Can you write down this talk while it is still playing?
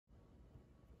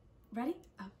Ready?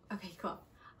 Oh, okay, cool.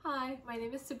 Hi, my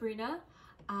name is Sabrina.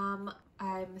 I'm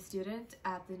a student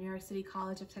at the New York City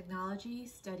College of Technology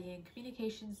studying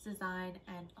communications design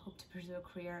and hope to pursue a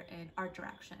career in art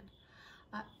direction.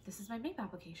 This is my Maip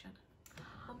application.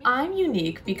 I'm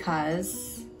unique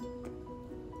because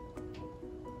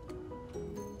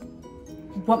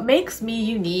what makes me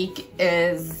unique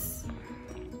is...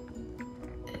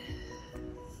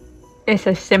 It's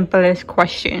the simplest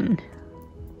question.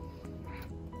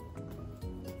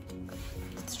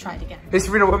 Let's try it again. Hey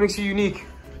Sabrina, what makes you unique?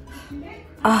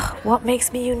 What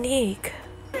makes me unique?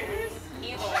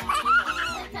 Happy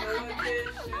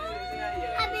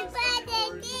birthday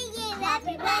to you!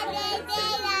 Happy birthday to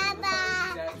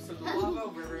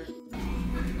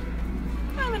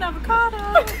I'm an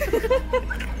avocado!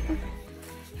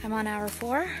 I'm on hour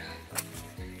 4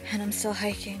 and I'm still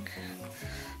hiking.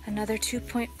 Another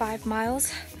 2.5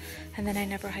 miles and then I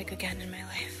never hike again in my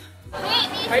life.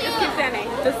 Alright, just keep standing.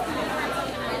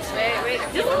 Wait.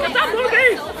 Just stop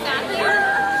moving!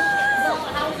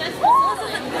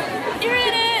 You're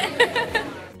in it!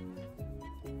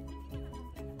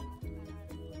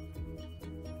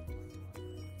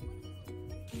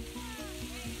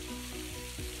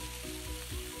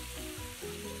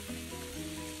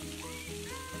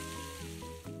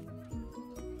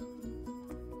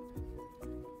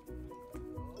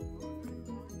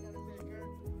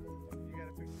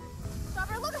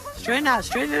 Straighten out,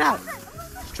 straighten it out.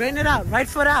 Straighten it out, right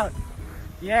foot out.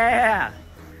 Yeah.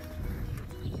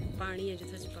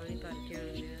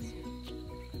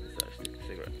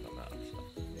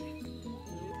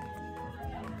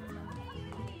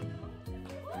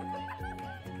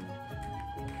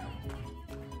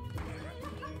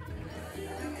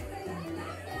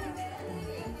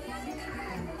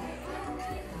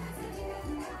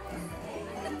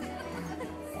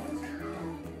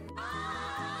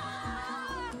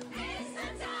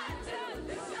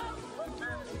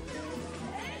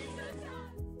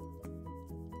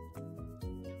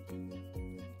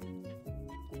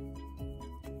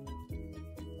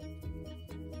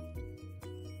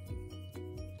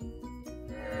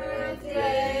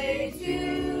 Birthday to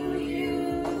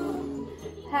you.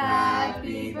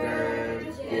 Happy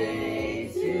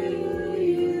birthday to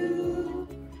you.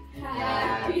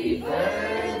 Happy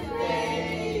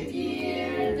birthday,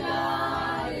 dear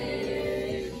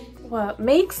Dottie. What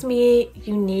makes me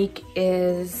unique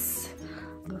is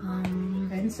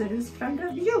Pencil is front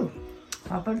of you.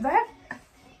 How about that?